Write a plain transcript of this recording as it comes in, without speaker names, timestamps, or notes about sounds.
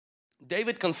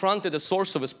David confronted the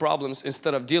source of his problems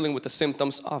instead of dealing with the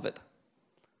symptoms of it.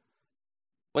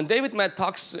 When David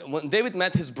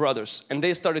met his brothers and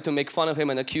they started to make fun of him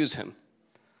and accuse him,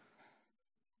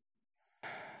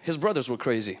 his brothers were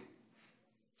crazy,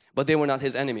 but they were not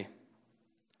his enemy.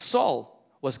 Saul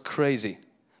was crazy,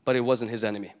 but it wasn't his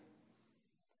enemy.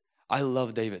 I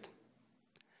love David.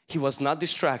 He was not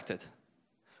distracted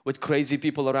with crazy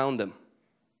people around him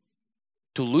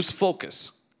to lose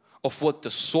focus of what the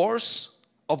source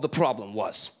of the problem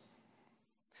was.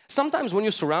 Sometimes when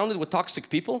you're surrounded with toxic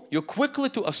people, you're quickly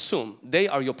to assume they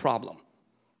are your problem.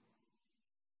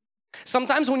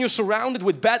 Sometimes when you're surrounded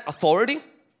with bad authority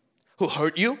who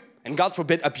hurt you and God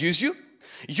forbid abuse you,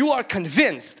 you are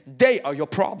convinced they are your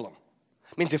problem.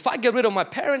 Means if I get rid of my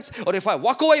parents or if I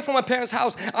walk away from my parents'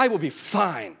 house, I will be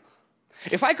fine.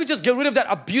 If I could just get rid of that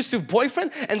abusive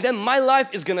boyfriend and then my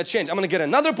life is going to change. I'm going to get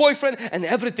another boyfriend and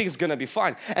everything's going to be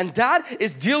fine. And that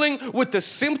is dealing with the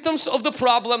symptoms of the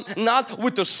problem, not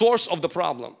with the source of the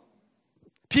problem.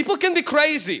 People can be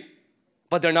crazy,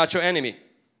 but they're not your enemy.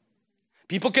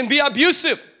 People can be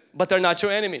abusive, but they're not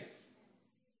your enemy.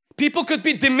 People could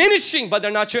be diminishing, but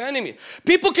they're not your enemy.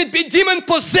 People could be demon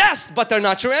possessed, but they're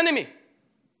not your enemy.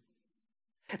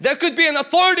 There could be an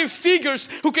authoritative figures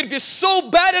who could be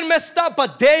so bad and messed up,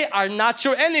 but they are not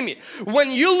your enemy. When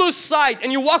you lose sight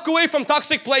and you walk away from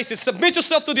toxic places, submit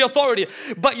yourself to the authority,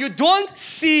 but you don't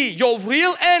see your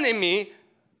real enemy,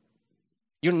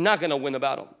 you're not going to win a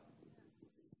battle.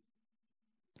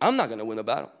 I'm not going to win a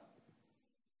battle.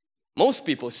 Most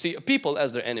people see people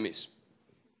as their enemies.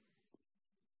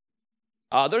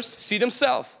 Others see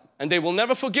themselves and they will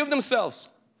never forgive themselves.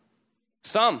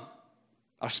 Some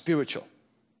are spiritual.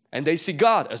 And they see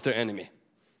God as their enemy.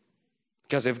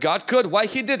 Because if God could, why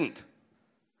He didn't?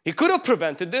 He could have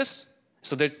prevented this.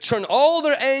 So they turn all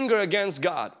their anger against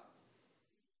God.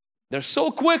 They're so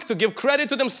quick to give credit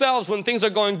to themselves when things are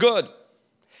going good.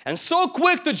 And so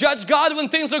quick to judge God when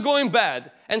things are going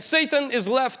bad. And Satan is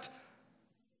left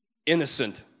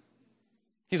innocent.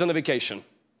 He's on a vacation.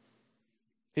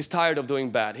 He's tired of doing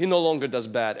bad. He no longer does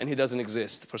bad and he doesn't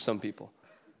exist for some people.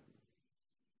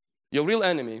 Your real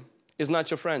enemy is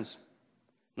not your friends,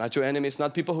 not your enemies,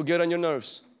 not people who get on your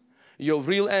nerves. Your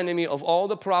real enemy of all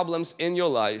the problems in your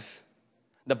life,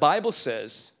 the Bible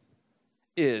says,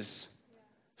 is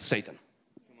Satan.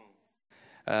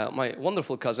 My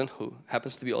wonderful cousin, who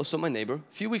happens to be also my neighbor,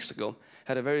 a few weeks ago,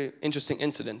 had a very interesting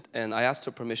incident, and I asked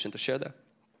her permission to share that.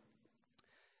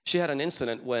 She had an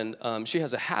incident when she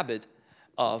has a habit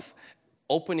of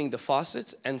opening the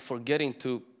faucets and forgetting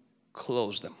to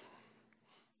close them.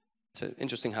 It's an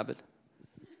interesting habit.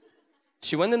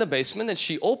 She went in the basement and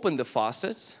she opened the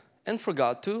faucets and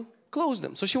forgot to close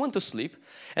them. So she went to sleep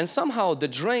and somehow the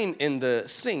drain in the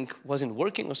sink wasn't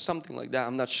working or something like that.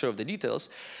 I'm not sure of the details.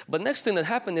 But next thing that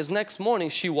happened is next morning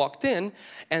she walked in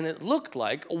and it looked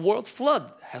like a world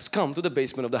flood has come to the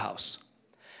basement of the house.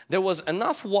 There was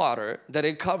enough water that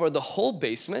it covered the whole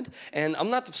basement, and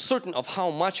I'm not certain of how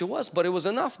much it was, but it was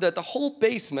enough that the whole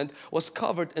basement was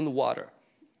covered in water.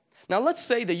 Now let's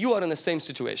say that you are in the same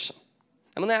situation.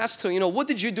 I'm going to ask her, what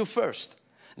did you do first?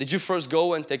 Did you first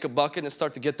go and take a bucket and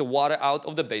start to get the water out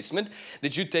of the basement?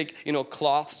 Did you take,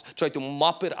 cloths, try to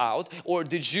mop it out? Or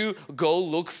did you go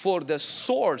look for the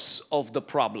source of the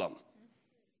problem?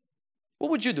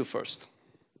 What would you do first?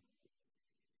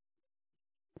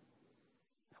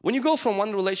 When you go from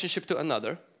one relationship to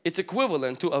another, it's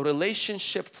equivalent to a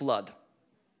relationship flood.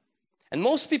 And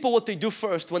most people, what they do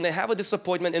first when they have a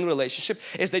disappointment in a relationship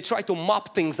is they try to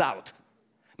mop things out.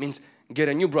 Means get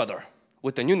a new brother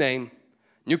with a new name,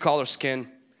 new color skin,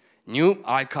 new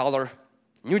eye color,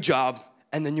 new job,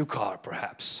 and a new car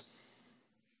perhaps.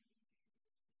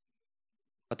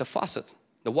 But the faucet,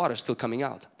 the water is still coming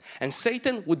out. And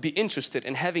Satan would be interested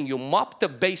in having you mop the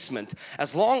basement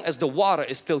as long as the water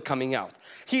is still coming out.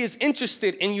 He is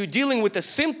interested in you dealing with the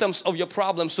symptoms of your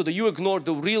problem so that you ignore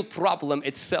the real problem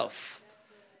itself.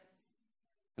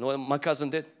 You know what my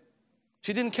cousin did?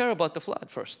 She didn't care about the flood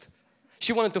first.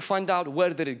 She wanted to find out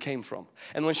where did it came from.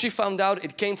 And when she found out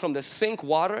it came from the sink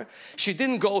water, she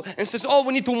didn't go and says, oh,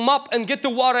 we need to mop and get the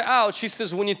water out. She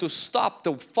says, we need to stop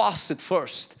the faucet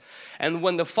first. And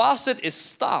when the faucet is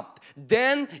stopped,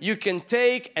 then you can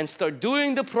take and start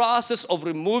doing the process of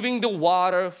removing the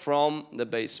water from the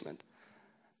basement.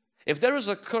 If there is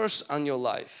a curse on your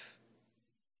life,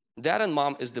 dad and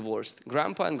mom is divorced,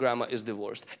 grandpa and grandma is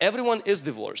divorced, everyone is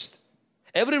divorced.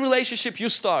 Every relationship you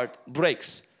start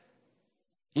breaks.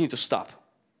 You need to stop.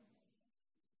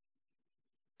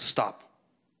 Stop.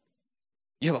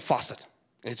 You have a faucet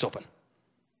and it's open.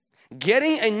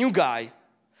 Getting a new guy,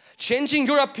 changing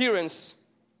your appearance,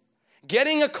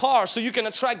 Getting a car so you can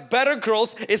attract better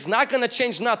girls is not going to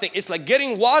change nothing. It's like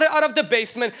getting water out of the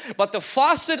basement, but the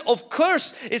faucet of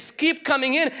curse is keep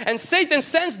coming in, and Satan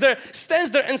stands there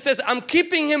and says, I'm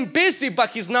keeping him busy,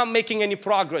 but he's not making any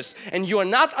progress. And you are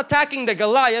not attacking the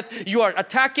Goliath, you are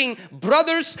attacking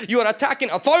brothers, you are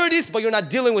attacking authorities, but you're not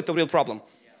dealing with the real problem.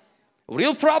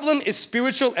 Real problem is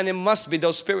spiritual, and it must be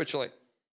dealt spiritually.